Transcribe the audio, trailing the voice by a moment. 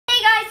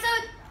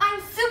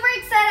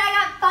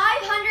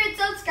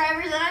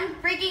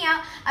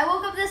out. I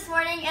woke up this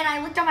morning and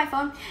I looked on my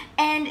phone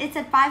and it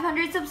said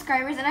 500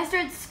 subscribers and I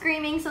started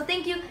screaming, so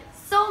thank you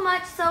so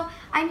much. So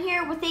I'm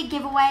here with a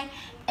giveaway,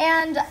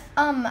 and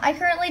I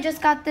currently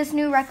just got this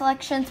new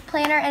Recollections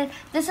planner, and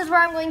this is where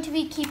I'm going to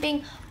be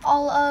keeping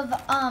all of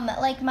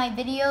like my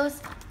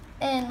videos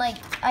and like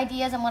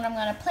ideas and what I'm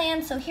going to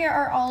plan. So here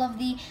are all of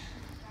the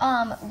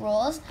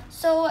rules.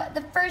 So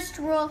the first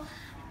rule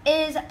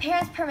is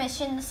parents'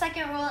 permission. The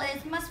second rule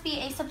is must be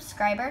a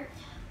subscriber.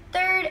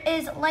 Third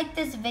is like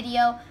this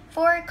video.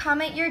 4,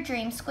 comment your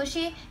dream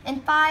squishy.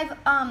 And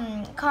 5,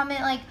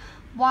 comment like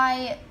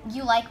why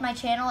you like my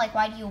channel, like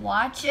why do you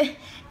watch.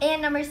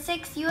 And number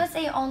 6,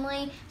 USA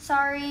only.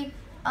 Sorry,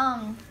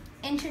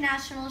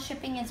 international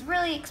shipping is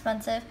really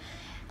expensive.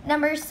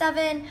 Number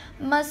 7,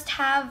 must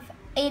have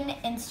an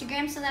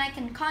Instagram so that I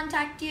can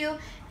contact you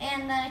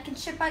and that I can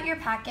ship out your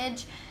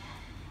package.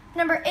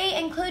 Number 8,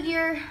 include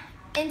your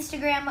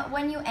Instagram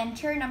when you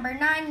enter. Number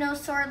 9, no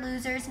sore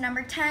losers.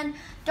 Number 10,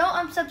 don't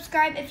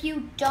unsubscribe if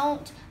you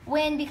don't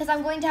win, because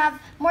I'm going to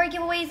have more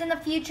giveaways in the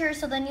future,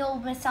 so then you'll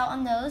miss out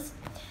on those.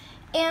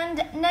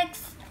 And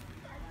next,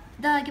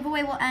 the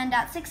giveaway will end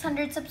at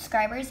 600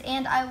 subscribers,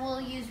 and I will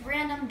use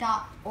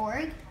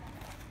random.org.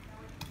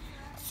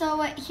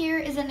 So here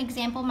is an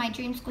example my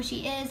dream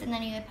squishy is, and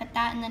then you would put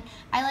that, and then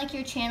I like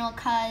your channel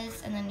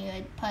cuz, and then you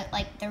would put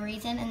like the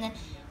reason, and then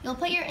you'll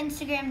put your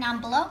Instagram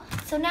down below.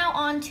 So now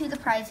on to the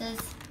prizes,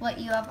 what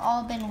you have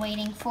all been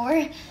waiting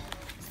for.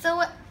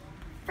 So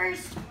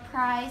first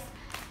prize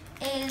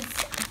is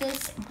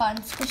this bun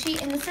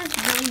squishy, and this is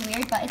really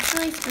weird, but it's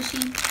really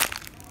squishy.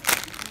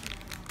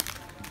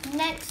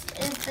 Next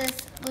is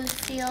this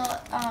Lucille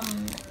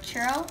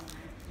churro.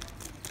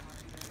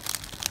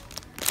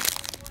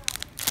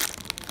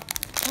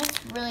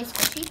 It's really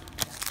squishy.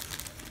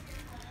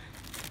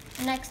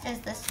 Next is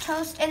this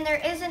toast, and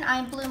there is an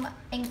Ibloom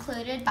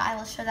included, but I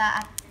will show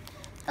that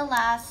at the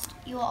last.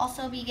 You will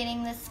also be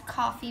getting this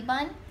coffee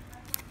bun.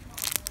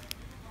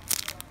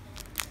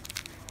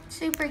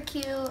 Super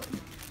cute.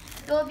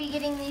 You will be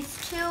getting these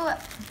 2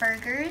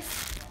 burgers,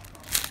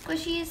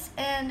 squishies,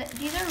 and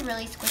these are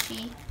really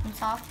squishy and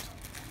soft.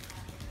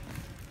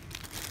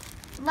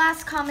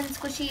 Last common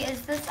squishy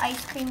is this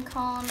ice cream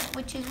cone,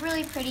 which is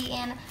really pretty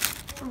and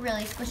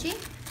really squishy.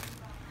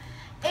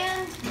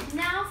 And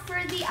now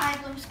for the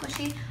Ibloom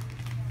squishy.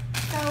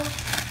 So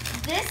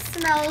this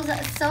smells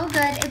so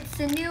good. It's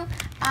the new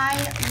I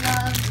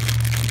Love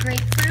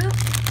Grapefruit.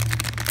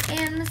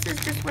 And this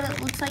is just what it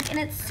looks like. And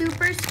it's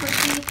super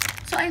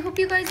squishy. So I hope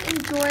you guys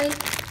enjoy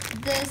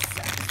this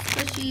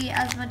squishy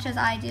as much as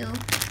I do.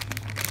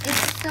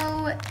 It's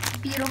so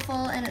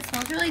beautiful and it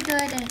smells really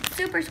good and it's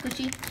super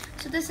squishy.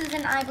 So this is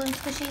an Ibloom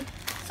squishy.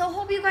 So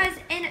hope you guys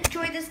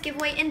enjoy this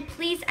giveaway, and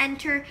please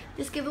enter.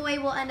 This giveaway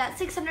will end at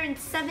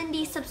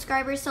 670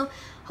 subscribers, so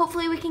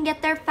hopefully we can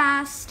get there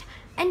fast.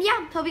 And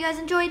yeah, hope you guys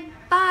enjoyed.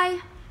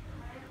 Bye!